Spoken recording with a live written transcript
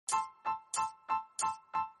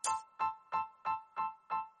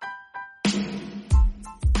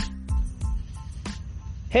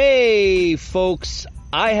Hey, folks,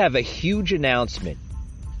 I have a huge announcement.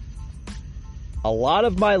 A lot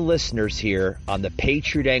of my listeners here on the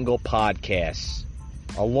Patriot Angle podcast,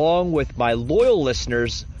 along with my loyal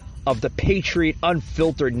listeners of the Patriot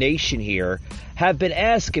Unfiltered Nation here, have been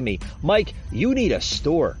asking me, Mike, you need a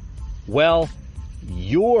store. Well,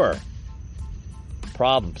 your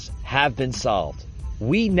problems have been solved.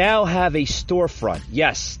 We now have a storefront.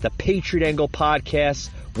 Yes, the Patriot Angle podcast,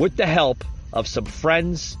 with the help of some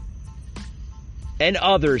friends and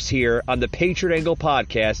others here on the Patriot Angle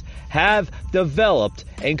podcast, have developed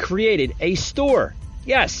and created a store.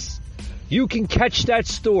 Yes, you can catch that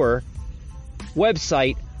store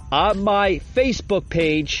website on my Facebook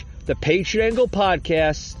page, the Patriot Angle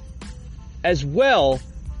podcast, as well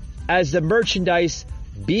as the merchandise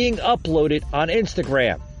being uploaded on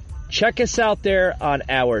Instagram. Check us out there on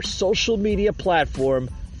our social media platform,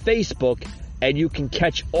 Facebook, and you can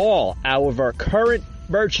catch all of our current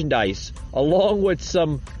merchandise along with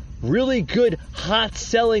some really good hot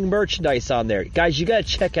selling merchandise on there. Guys, you got to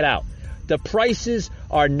check it out. The prices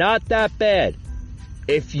are not that bad.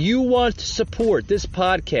 If you want to support this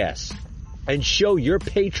podcast and show your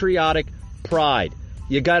patriotic pride,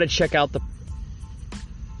 you got to check out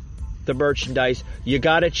the merchandise. You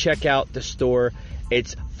got to check out the store.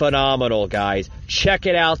 It's phenomenal, guys. Check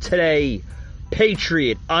it out today.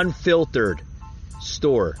 Patriot Unfiltered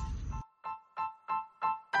store.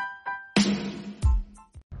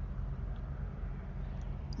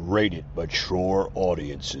 Rated mature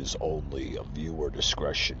audiences only. Viewer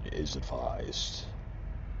discretion is advised.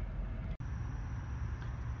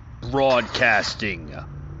 Broadcasting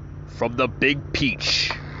from the Big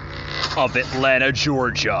Peach of Atlanta,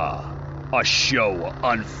 Georgia. A show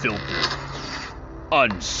unfiltered,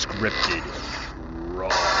 unscripted, raw.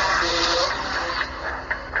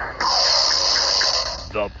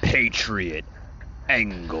 The Patriot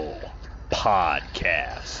Angle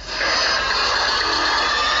Podcast.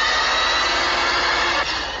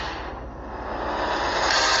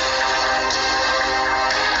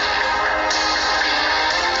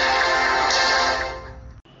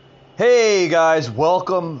 Hey guys,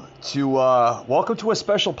 welcome to a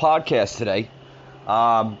special podcast today.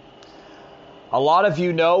 A lot of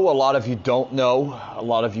you know, a lot of you don't know. A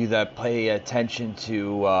lot of you that pay attention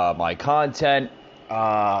to my content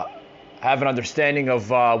have an understanding of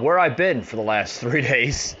where I've been for the last 3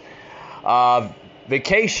 days.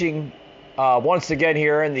 Vacationing once again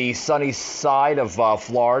here in the sunny side of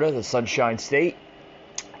Florida, the Sunshine State.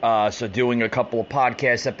 So doing a couple of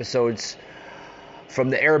podcast episodes from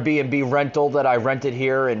the Airbnb rental that I rented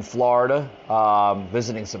here in Florida,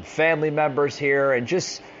 visiting some family members here, and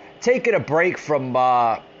just taking a break from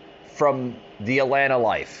the Atlanta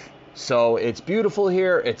life. So it's beautiful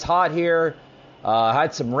here. It's hot here.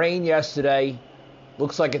 Had some rain yesterday.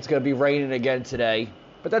 Looks like it's going to be raining again today,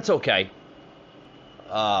 but that's okay.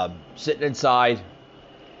 Sitting inside,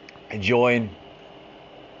 enjoying,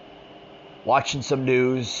 watching some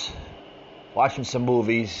news, watching some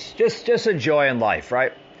movies, just enjoying life,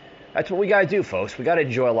 right? That's what we got to do, folks. We got to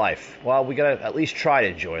enjoy life. Well, we got to at least try to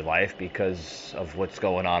enjoy life because of what's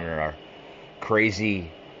going on in our crazy,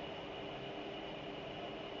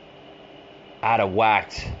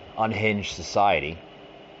 out-of-whacked, unhinged society.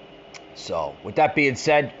 So, with that being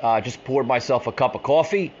said, just poured myself a cup of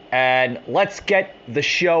coffee, and let's get the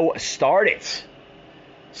show started.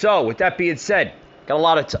 So, with that being said, got a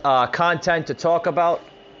lot of content to talk about,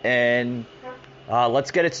 and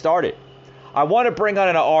let's get it started. I want to bring on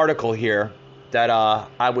an article here that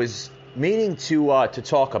I was meaning to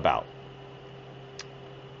talk about.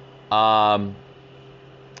 Some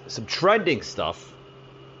trending stuff.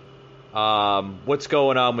 What's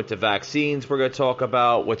going on with the vaccines we're going to talk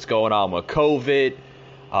about. What's going on with COVID.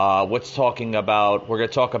 We're going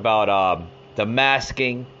to talk about the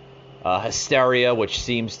masking hysteria, which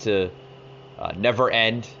seems to never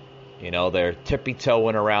end. You know, they're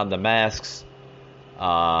tippy-toeing around the masks.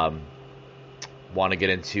 Want to get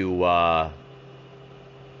into the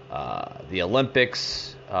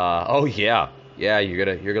Olympics. Yeah, you're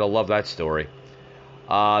gonna love that story.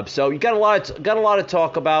 So you got a lot to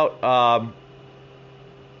talk about.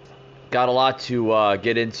 Got a lot to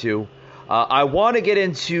get into. I want to get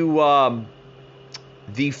into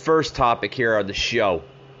the first topic here on the show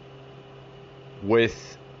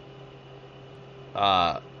with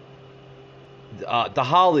the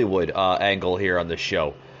Hollywood angle here on the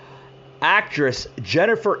show. Actress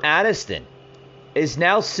Jennifer Aniston is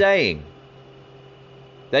now saying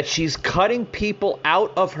that she's cutting people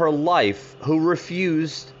out of her life who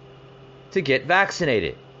refused to get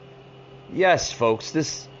vaccinated. Yes, folks,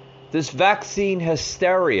 this vaccine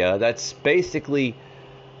hysteria that's basically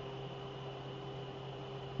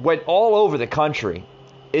went all over the country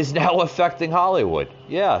is now affecting Hollywood.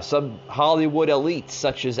 Yeah, some Hollywood elites,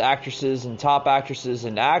 such as actresses and top actresses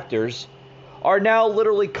and actors, are now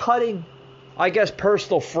literally cutting, I guess,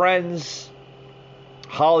 personal friends,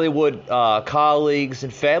 Hollywood colleagues,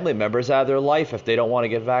 and family members out of their life if they don't want to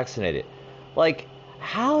get vaccinated. Like,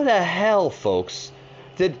 how the hell, folks,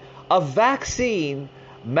 did a vaccine,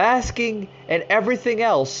 masking, and everything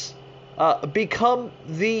else become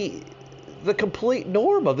the complete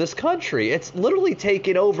norm of this country? It's literally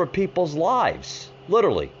taken over people's lives.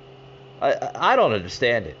 Literally. I don't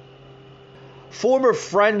understand it. Former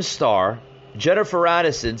Friends star Jennifer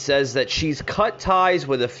Aniston says that she's cut ties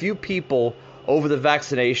with a few people over the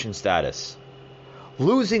vaccination status.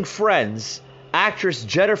 Losing Friends, actress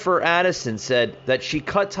Jennifer Aniston said that she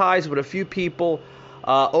cut ties with a few people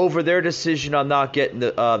over their decision on not getting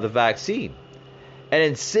the vaccine, and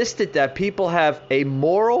insisted that people have a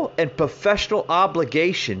moral and professional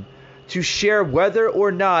obligation to share whether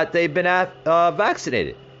or not they've been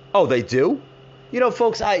vaccinated. Oh, they do? You know,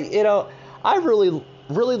 folks, I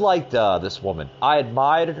really liked this woman. I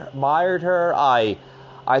admired her.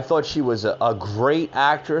 I thought she was a great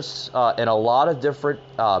actress in a lot of different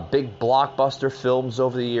big blockbuster films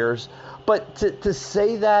over the years. But to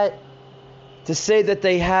say that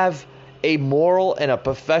they have a moral and a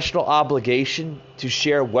professional obligation to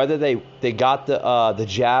share whether they got the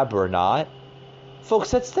jab or not,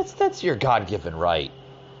 folks, that's your God-given right.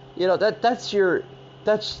 You know, it's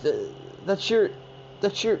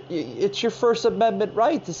your First Amendment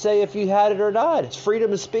right to say if you had it or not. It's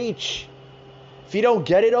freedom of speech. If you don't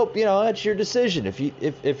get it, you know, that's your decision. If you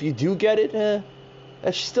do get it,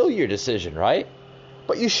 that's still your decision, right?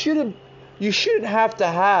 But you shouldn't have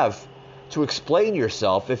to explain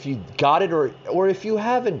yourself if you got it or if you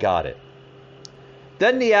haven't got it.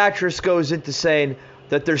 Then the actress goes into saying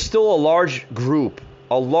that there's still a large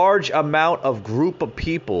amount of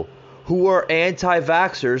people who are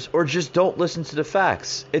anti-vaxxers or just don't listen to the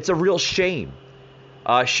facts. It's a real shame.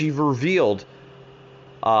 She revealed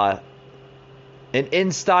an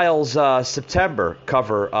InStyle's September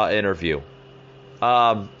cover interview.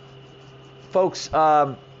 Folks,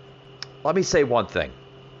 let me say one thing.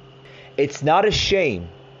 It's not a shame,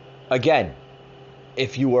 again,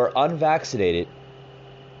 if you are unvaccinated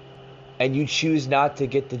and you choose not to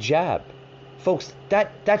get the jab. Folks,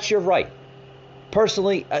 that's your right.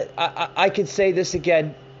 Personally, I can say this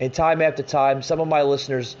again and time after time. Some of my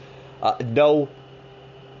listeners know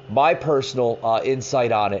my personal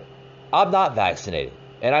insight on it. I'm not vaccinated,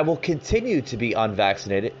 and I will continue to be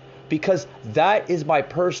unvaccinated because that is my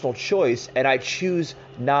personal choice, and I choose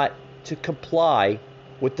not to comply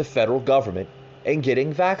with the federal government and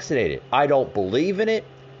getting vaccinated. I don't believe in it.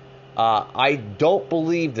 I don't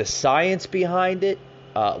believe the science behind it,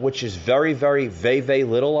 which is very, very, very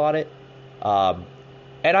little on it.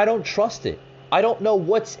 And I don't trust it. I don't know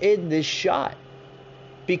what's in this shot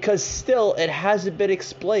because still it hasn't been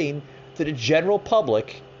explained to the general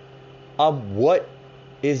public what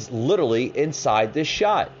is literally inside this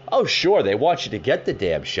shot. Oh, sure, they want you to get the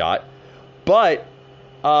damn shot, but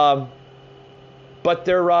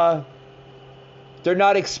they're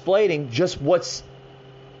not explaining just what's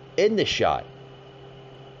in the shot.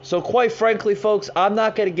 So quite frankly, folks, I'm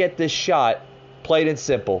not going to get this shot, plain and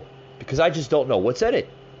simple, because I just don't know what's in it.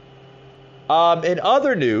 In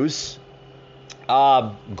other news,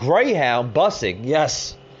 Greyhound busing,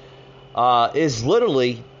 yes, is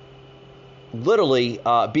literally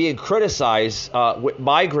being criticized with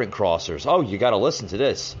migrant crossers. Oh, you got to listen to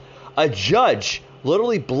this. A judge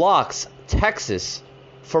literally blocks Texas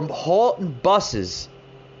from halting buses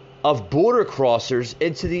of border crossers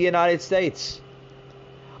into the United States.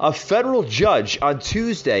 A federal judge on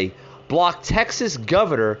Tuesday blocked Texas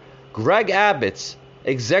Governor Greg Abbott's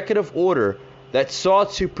executive order that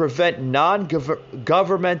sought to prevent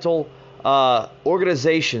non-governmental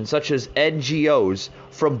organizations such as NGOs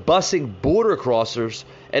from busing border crossers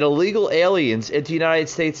and illegal aliens into the United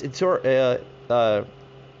States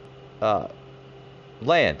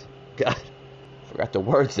land. God, forgot the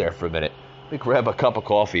words there for a minute. Let me grab a cup of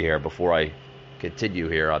coffee here before I continue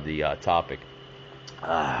here on the topic.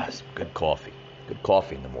 Some good coffee. Good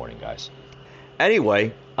coffee in the morning, guys.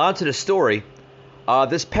 Anyway, on to the story.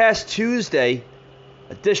 This past Tuesday,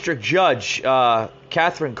 a district judge,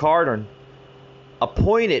 Catherine Cardon,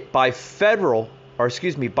 appointed by a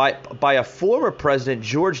former President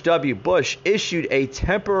George W. Bush, issued a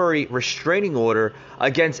temporary restraining order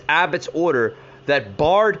against Abbott's order that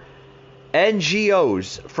barred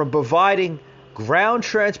NGOs from providing ground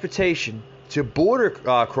transportation to border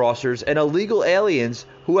crossers and illegal aliens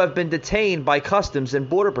who have been detained by Customs and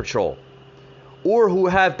Border Patrol. or who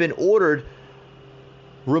have been ordered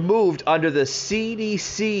removed under the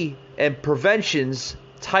CDC and Prevention's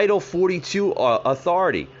Title 42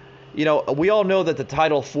 authority. You know, we all know that the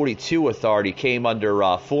Title 42 authority came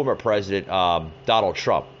under former President Donald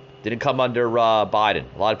Trump. Didn't come under Biden.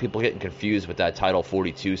 A lot of people getting confused with that Title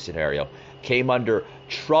 42 scenario. Came under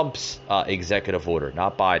Trump's executive order,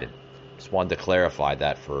 not Biden. Just wanted to clarify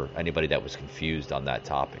that for anybody that was confused on that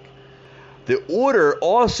topic. The order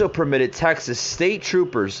also permitted Texas state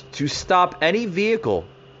troopers to stop any vehicle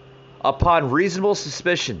upon reasonable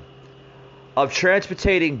suspicion of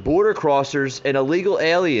transporting border crossers and illegal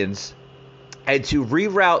aliens, and to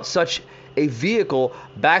reroute such a vehicle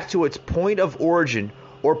back to its point of origin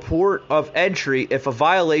or port of entry if a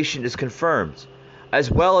violation is confirmed,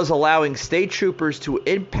 as well as allowing state troopers to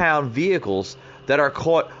impound vehicles that are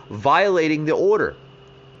caught violating the order.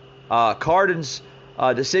 Cardin's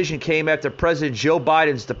decision came after President Joe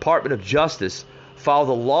Biden's Department of Justice filed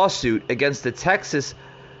a lawsuit against the Texas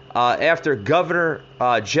after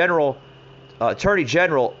Attorney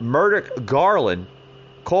General Merrick Garland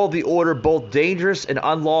called the order both dangerous and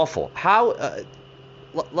unlawful. How?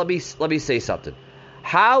 Let me say something.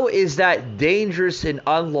 How is that dangerous and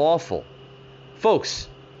unlawful? Folks,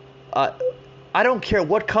 I don't care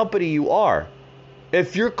what company you are.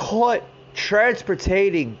 If you're caught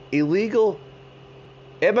transporting illegal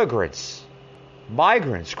immigrants,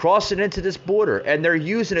 migrants crossing into this border, and they're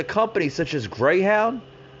using a company such as Greyhound,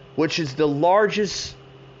 which is the largest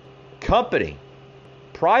company,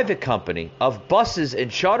 private company of buses and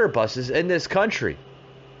charter buses in this country,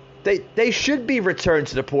 they should be returned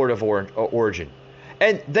to the port of origin.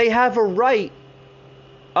 And they have a right,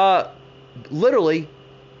 literally,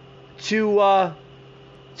 to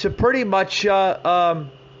pretty much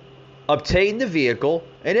obtain the vehicle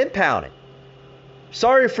and impound it.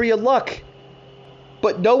 Sorry for your luck,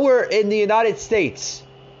 but nowhere in the United States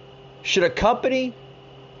should a company,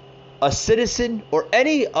 a citizen, or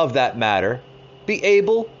any of that matter be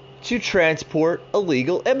able to transport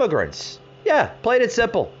illegal immigrants. Yeah, plain and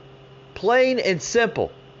simple. Plain and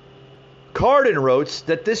simple. Cardin wrote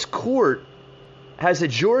that this court has a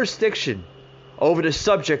jurisdiction over the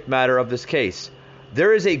subject matter of this case.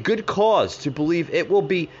 There is a good cause to believe it will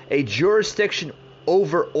be a jurisdiction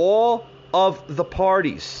over all of the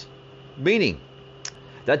parties, meaning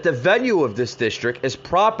that the venue of this district is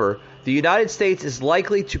proper. The United States is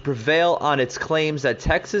likely to prevail on its claims that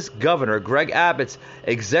Texas Governor Greg Abbott's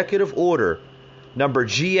executive order number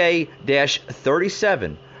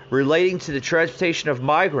GA-37 relating to the transportation of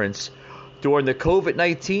migrants during the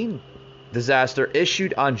COVID-19 disaster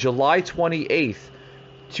issued on July 28th,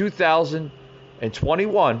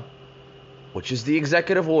 2021, which is the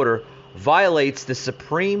executive order, violates the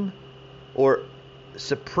supreme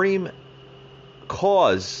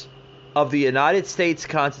cause of the United States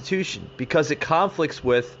Constitution because it conflicts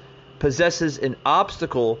with, possesses an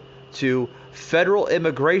obstacle to federal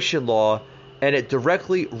immigration law, and it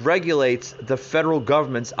directly regulates the federal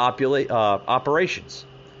government's operations.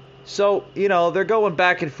 So, you know, they're going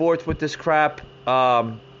back and forth with this crap.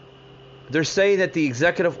 They're saying that the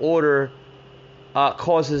executive order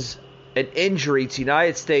causes an injury to the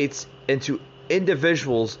United States and to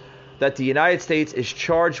individuals that the United States is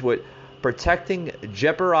charged with protecting,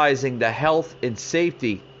 jeopardizing the health and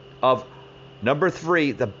safety of, number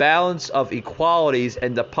 3, the balance of equalities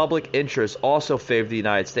and the public interest also favor the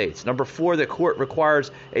United States. Number 4, the court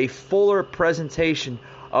requires a fuller presentation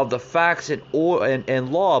of the facts and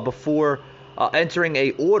law before entering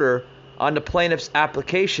a order on the plaintiff's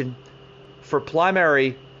application for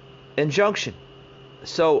preliminary injunction.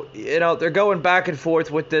 So, you know, they're going back and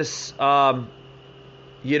forth with this.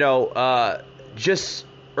 Just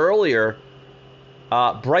earlier,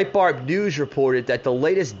 Breitbart News reported that the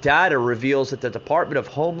latest data reveals that the Department of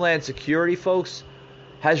Homeland Security, folks,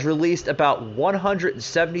 has released about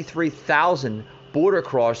 173,000 border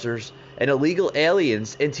crossers and illegal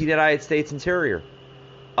aliens into the United States interior,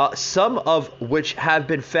 some of which have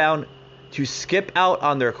been found to skip out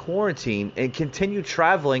on their quarantine and continue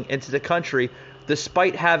traveling into the country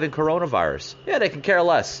despite having coronavirus. Yeah, they can care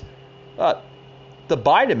less. The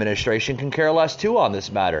Biden administration can care less too on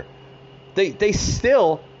this matter. They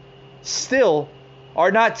still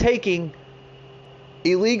are not taking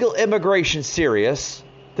illegal immigration serious.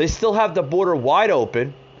 They still have the border wide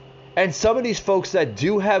open. And some of these folks that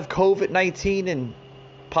do have COVID-19 and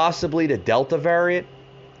possibly the Delta variant,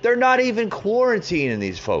 they're not even quarantining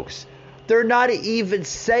these folks. They're not even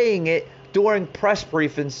saying it during press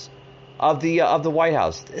briefings of the White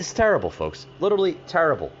House. It's terrible, folks. Literally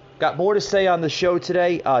terrible. Got more to say on the show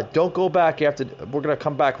today. Don't go back after. We're going to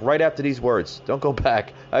come back right after these words. Don't go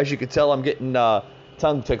back. As you can tell, I'm getting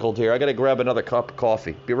tongue tickled here. I got to grab another cup of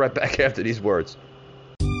coffee. Be right back after these words.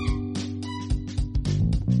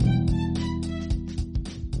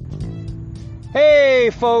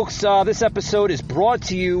 Hey, folks. This episode is brought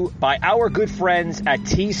to you by our good friends at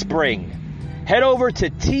Teespring. Head over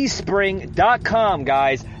to teespring.com,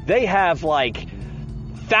 guys. They have like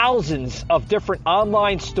thousands of different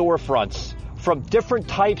online storefronts from different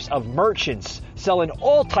types of merchants selling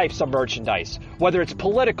all types of merchandise, whether it's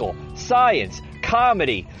political, science,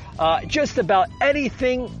 comedy, just about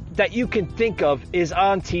anything that you can think of is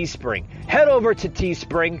on Teespring. Head over to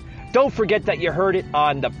Teespring. Don't forget that you heard it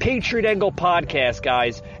on the Patriot Angle podcast,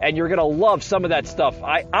 guys, and you're going to love some of that stuff.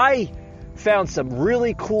 I found some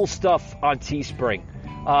really cool stuff on Teespring.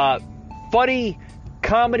 Funny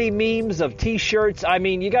comedy memes of t-shirts. I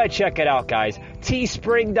mean, you got to check it out, guys.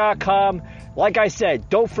 Teespring.com. Like I said,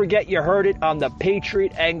 don't forget you heard it on the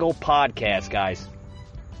Patriot Angle podcast, guys.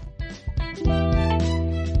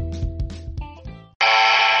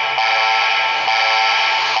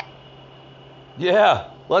 Yeah,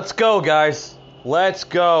 let's go, guys. Let's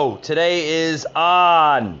go. Today is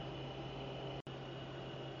on.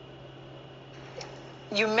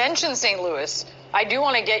 You mentioned St. Louis. I do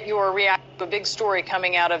want to get your reaction to a big story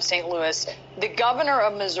coming out of St. Louis. The governor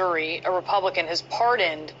of Missouri, a Republican, has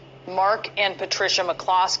pardoned Mark and Patricia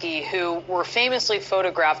McCloskey, who were famously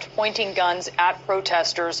photographed pointing guns at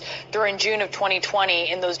protesters during June of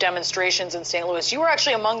 2020 in those demonstrations in St. Louis. You were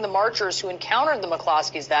actually among the marchers who encountered the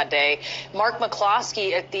McCloskeys that day. Mark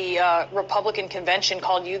McCloskey at the Republican convention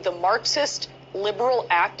called you the Marxist liberal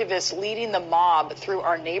activist leading the mob through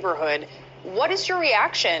our neighborhood. What is your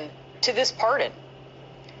reaction to this pardon?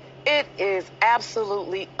 It is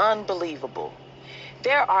absolutely unbelievable.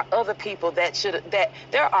 There are other people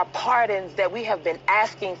there are pardons that we have been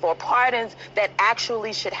asking for, pardons that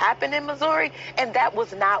actually should happen in Missouri, and that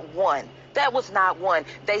was not one. That was not one.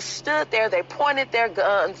 They stood there, they pointed their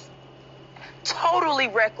guns, totally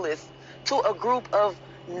reckless, to a group of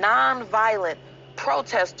nonviolent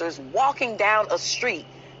protesters walking down a street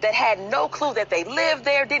that had no clue that they lived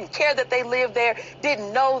there, didn't care that they lived there,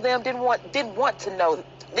 didn't know them, didn't want to know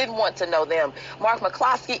them. Mark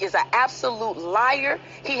McCloskey is an absolute liar.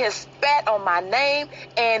 He has spat on my name,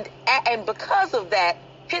 and because of that,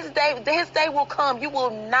 his day will come. You will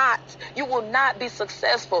not be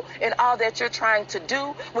successful in all that you're trying to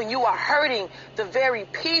do when you are hurting the very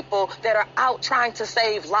people that are out trying to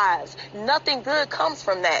save lives. Nothing good comes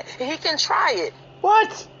from that. And he can try it.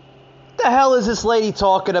 What the hell is this lady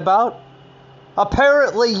talking about?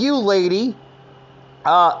 Apparently you, lady,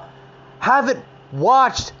 haven't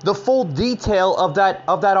watched the full detail of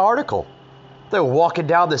that article. They were walking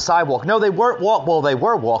down the sidewalk. No, they weren't they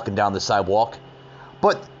were walking down the sidewalk,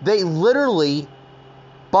 but they literally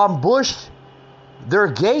ambushed their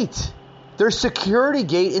gate, their security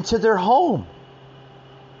gate into their home.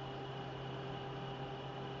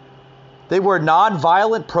 They were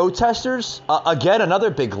nonviolent protesters. Again,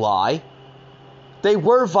 another big lie. They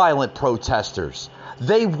were violent protesters.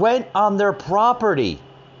 They went on their property.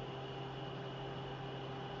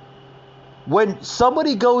 When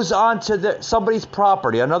somebody goes onto somebody's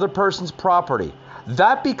property, another person's property,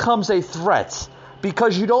 that becomes a threat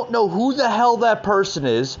because you don't know who the hell that person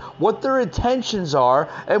is, what their intentions are,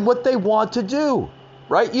 and what they want to do,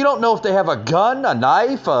 right? You don't know if they have a gun, a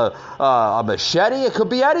knife, a machete. It could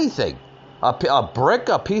be anything. A brick,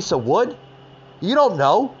 a piece of wood. You don't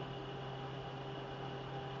know.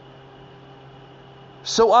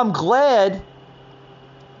 So I'm glad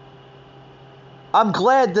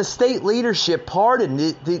the state leadership pardoned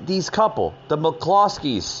these couple, the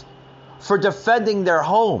McCloskeys, for defending their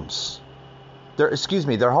homes.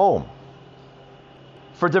 Their home.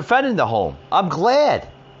 For defending the home. I'm glad.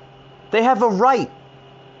 They have a right.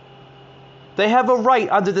 They have a right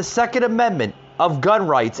under the Second Amendment of gun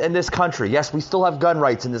rights in this country. Yes, we still have gun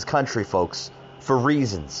rights in this country, folks, for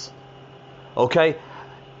reasons. Okay?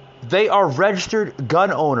 They are registered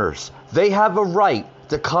gun owners. They have a right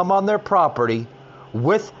to come on their property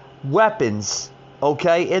with weapons,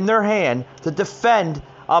 okay, in their hand to defend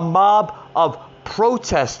a mob of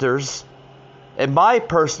protesters, in my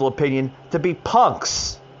personal opinion, to be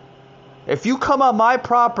punks. If you come on my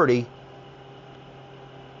property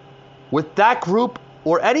with that group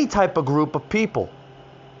or any type of group of people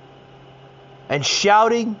and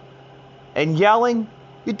shouting and yelling,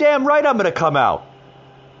 you're damn right I'm going to come out.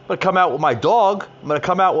 I'm going to come out with my dog. I'm going to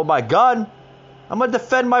come out with my gun. I'm going to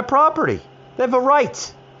defend my property. They have a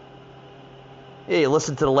right. Hey,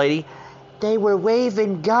 listen to the lady. They were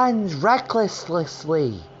waving guns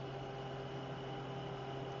recklessly.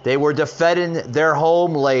 They were defending their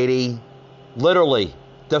home, lady. Literally,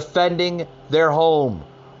 defending their home.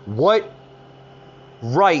 What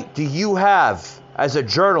right do you have as a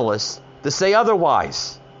journalist to say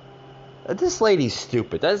otherwise? This lady's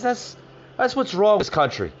stupid. That's what's wrong with this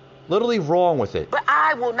country. Literally wrong with it. But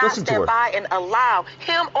I will not stand by and allow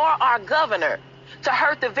him or our governor to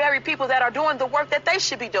hurt the very people that are doing the work that they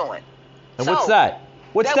should be doing. And what's that?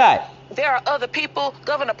 What's that? There are other people,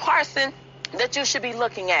 Governor Parson, that you should be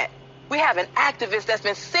looking at. We have an activist that's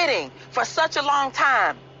been sitting for such a long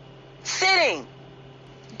time. Sitting.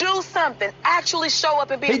 Do something. Actually show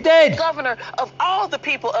up and be the governor of all the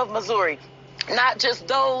people of Missouri. Not just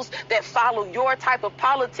those that follow your type of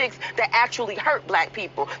politics that actually hurt black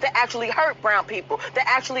people, that actually hurt brown people, that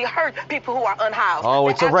actually hurt people who are unhoused. Oh,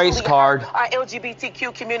 it's a race card. Our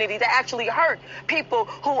LGBTQ community, that actually hurt people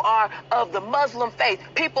who are of the Muslim faith,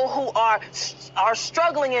 people who are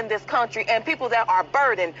struggling in this country, and people that are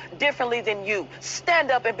burdened differently than you.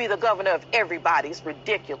 Stand up and be the governor of everybody. It's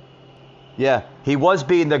ridiculous. Yeah, he was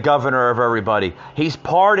being the governor of everybody. He's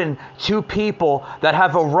pardoned two people that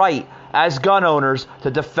have a right as gun owners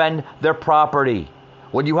to defend their property.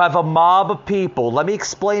 When you have a mob of people, let me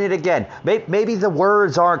explain it again. Maybe the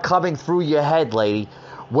words aren't coming through your head, lady.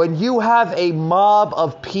 When you have a mob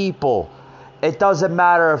of people, it doesn't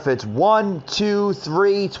matter if it's 1, 2,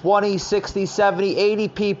 3, 20, 60, 70, 80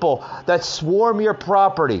 people that swarm your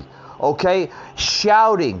property, okay?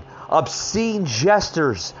 Shouting, obscene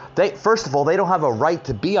gestures. First of all, they don't have a right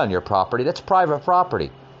to be on your property. That's private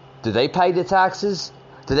property. Do they pay the taxes?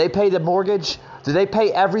 Do they pay the mortgage? Do they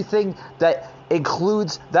pay everything that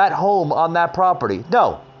includes that home on that property?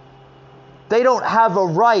 No. They don't have a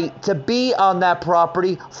right to be on that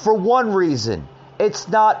property for one reason. It's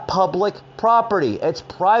not public property. It's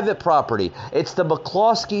private property. It's the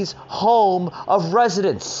McCloskeys' home of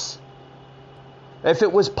residence. If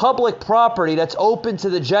it was public property that's open to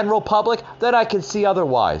the general public, then I can see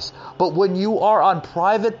otherwise. But when you are on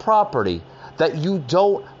private property that you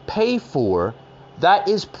don't pay for, that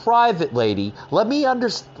is private, lady.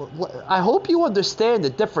 I hope you understand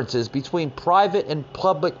the differences between private and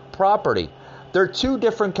public property. They're two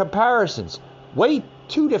different comparisons.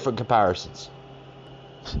 Two different comparisons.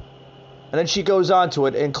 And then she goes on to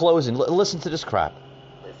it in closing. Listen to this crap.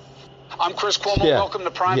 I'm Chris Cuomo. Yeah. Welcome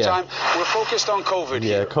to Primetime. Yeah. We're focused on COVID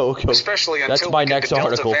here, especially until we get the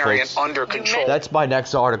Delta variant under control. That's my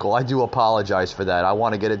next article. I do apologize for that. I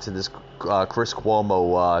want to get into this Chris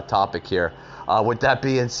Cuomo topic here. With that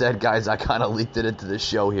being said, guys, I kind of leaked it into the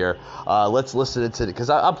show here. Let's listen to it because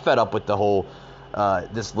I'm fed up with the whole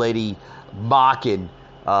this lady mocking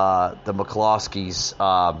the McCloskeys.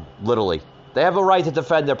 Literally, they have a right to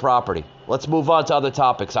defend their property. Let's move on to other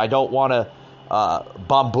topics. I don't want to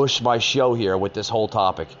bombush my show here with this whole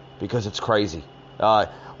topic because it's crazy.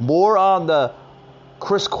 More on the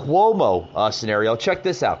Chris Cuomo scenario. Check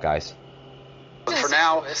this out, guys. For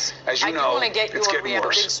now, as you know, it's getting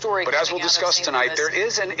worse. But as we'll discuss tonight, there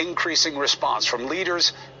is an increasing response from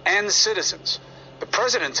leaders and citizens. The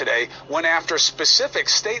president today went after specific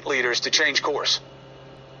state leaders to change course.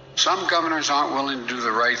 Some governors aren't willing to do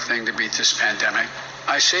the right thing to beat this pandemic.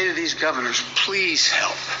 I say to these governors, please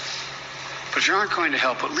help. But if you aren't going to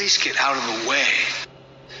help, at least get out of the way.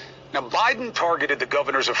 Now, Biden targeted the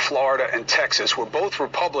governors of Florida and Texas, who were both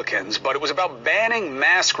Republicans, but it was about banning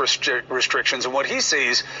mask restrictions and what he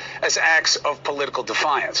sees as acts of political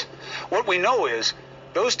defiance. What we know is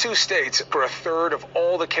those two states are a third of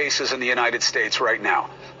all the cases in the United States right now.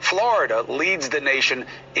 Florida leads the nation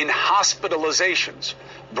in hospitalizations,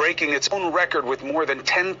 breaking its own record with more than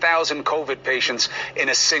 10,000 COVID patients in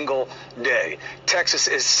a single day. Texas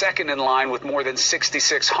is second in line with more than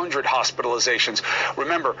 6,600 hospitalizations.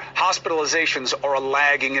 Remember, hospitalizations are a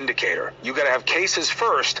lagging indicator. You got to have cases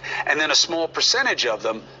first, and then a small percentage of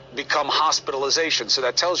them become hospitalizations. So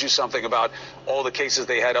that tells you something about all the cases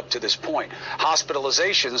they had up to this point.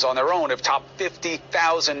 Hospitalizations on their own have topped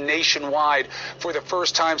 50,000 nationwide for the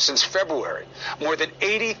first time since February. More than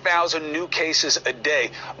 80,000 new cases a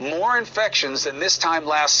day, more infections than this time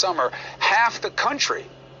last summer. Half the country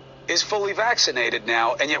is fully vaccinated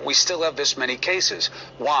now, and yet we still have this many cases.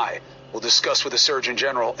 Why? We'll discuss with the Surgeon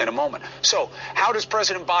General in a moment. So, how does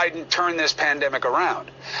President Biden turn this pandemic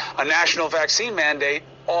around? A national vaccine mandate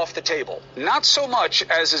off the table. Not so much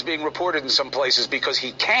as is being reported in some places because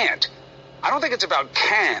he can't. I don't think it's about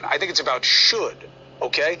can. I think it's about should.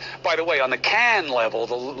 Okay? By the way, on the can level,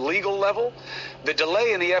 the legal level, the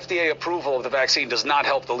delay in the FDA approval of the vaccine does not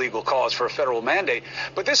help the legal cause for a federal mandate.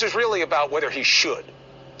 But this is really about whether he should.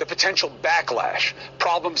 The potential backlash,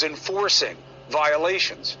 problems enforcing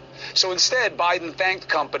violations. So instead, Biden thanked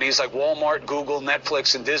companies like Walmart, Google,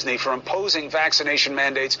 Netflix, and Disney for imposing vaccination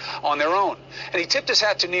mandates on their own. And he tipped his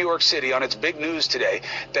hat to New York City on its big news today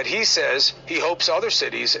that he says he hopes other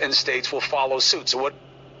cities and states will follow suit. So what?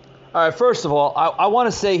 All right, first of all, I want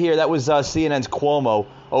to say here that was CNN's Cuomo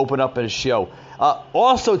open up his show.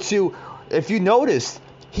 Also, too, if you noticed,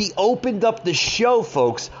 he opened up the show,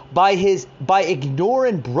 folks, by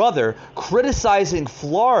ignoring brother criticizing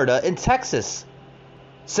Florida and Texas,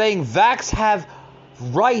 saying vax have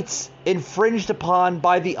rights infringed upon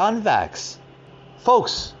by the unvax.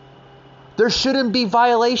 Folks, there shouldn't be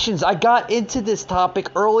violations. I got into this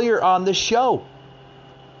topic earlier on the show,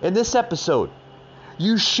 in this episode.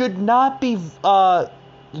 You should not be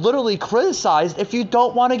literally criticized if you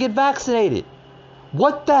don't want to get vaccinated.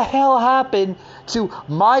 What the hell happened to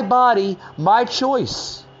my body, my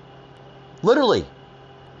choice? Literally.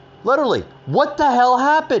 What the hell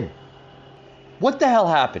happened? What the hell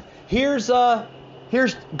happened? Here's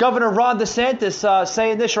Governor Ron DeSantis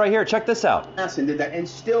saying this right here. Check this out. And did that and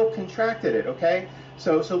still contracted it, okay?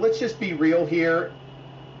 So let's just be real here.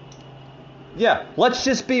 Yeah, let's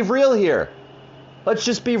just be real here.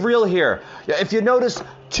 If you notice,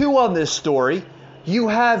 too, on this story, you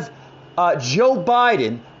have Joe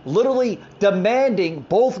Biden literally demanding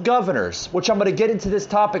both governors, which I'm going to get into this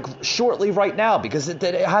topic shortly right now because it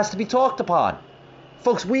has to be talked upon.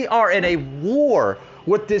 Folks, we are in a war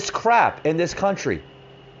with this crap in this country.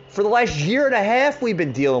 For the last year and a half, we've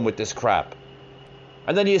been dealing with this crap.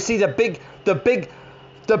 And then you see the big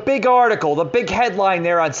article, the big headline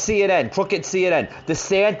there on CNN, crooked CNN.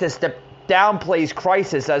 DeSantis that downplays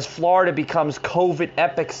crisis as Florida becomes COVID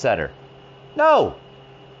epicenter. No,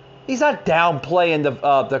 he's not downplaying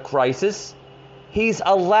the crisis. He's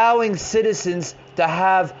allowing citizens to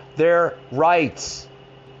have their rights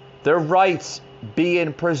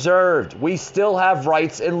being preserved. We still have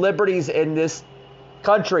rights and liberties in this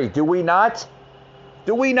country, do we not?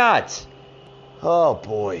 Oh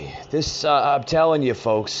boy, this I'm telling you,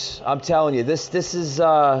 folks. This is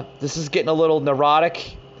getting a little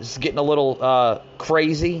neurotic. This is getting a little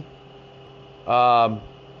crazy. I'm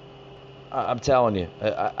telling you,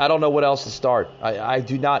 I don't know what else to start. I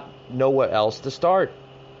do not know what else to start.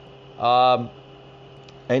 In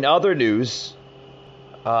other news,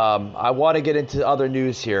 I want to get into other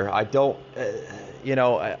news here. I don't,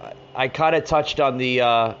 I kind of touched on the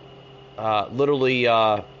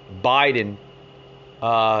Biden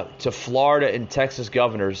to Florida and Texas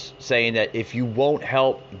governors saying that if you won't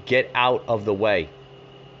help, get out of the way.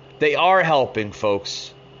 They are helping,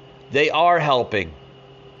 folks. They are helping.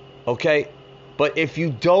 Okay? But if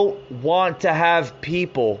you don't want to have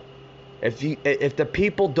people, if the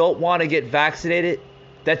people don't want to get vaccinated,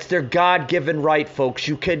 that's their God-given right, folks.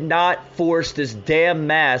 You cannot force this damn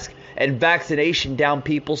mask and vaccination down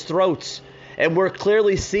people's throats. And we're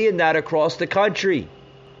clearly seeing that across the country.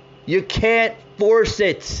 You can't force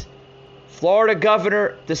it. Florida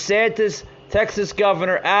Governor DeSantis, Texas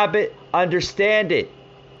Governor Abbott, understand it.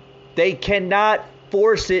 They cannot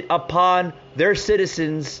force it upon their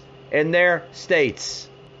citizens in their states.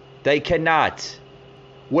 They cannot.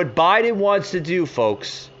 What Biden wants to do,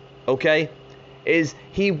 folks, okay, is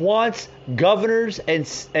he wants governors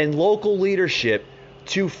and local leadership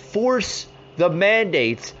to force the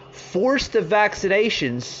mandates, force the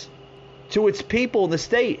vaccinations to its people in the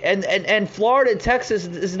state. And Florida and Texas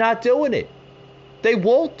is not doing it. They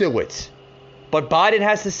won't do it. But Biden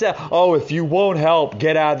has to say, oh, if you won't help,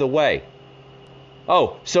 get out of the way.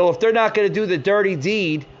 Oh, so if they're not going to do the dirty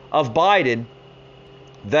deed of Biden,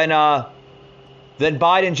 then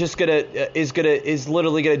Biden is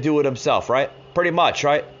literally gonna do it himself, right? Pretty much,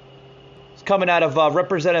 right? It's coming out of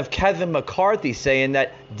Representative Kevin McCarthy saying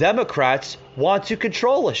that Democrats want to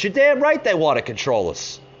control us. You're damn right they want to control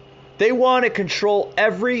us. They want to control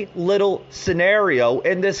every little scenario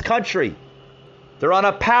in this country. They're on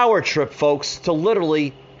a power trip, folks, to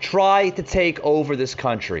literally try to take over this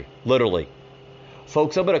country. Literally.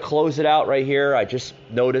 Folks, I'm going to close it out right here. I just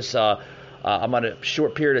noticed I'm on a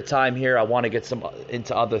short period of time here. I want to get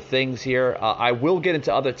into other things here. I will get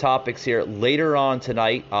into other topics here later on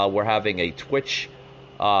tonight. We're having a Twitch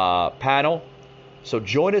panel. So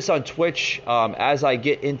join us on Twitch as I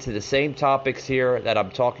get into the same topics here that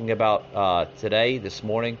I'm talking about this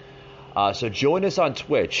morning. So join us on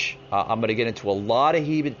Twitch. I'm going to get into a lot of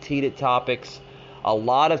heated topics, a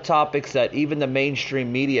lot of topics that even the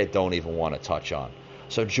mainstream media don't even want to touch on.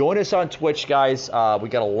 So join us on Twitch, guys. We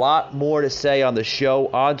got a lot more to say on the show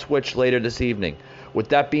on Twitch later this evening. With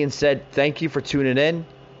that being said, thank you for tuning in,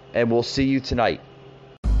 and we'll see you tonight.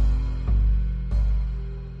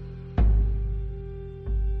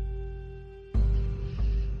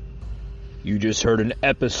 You just heard an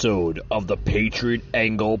episode of the Patriot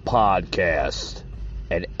Angle Podcast,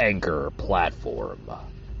 an Anchor platform.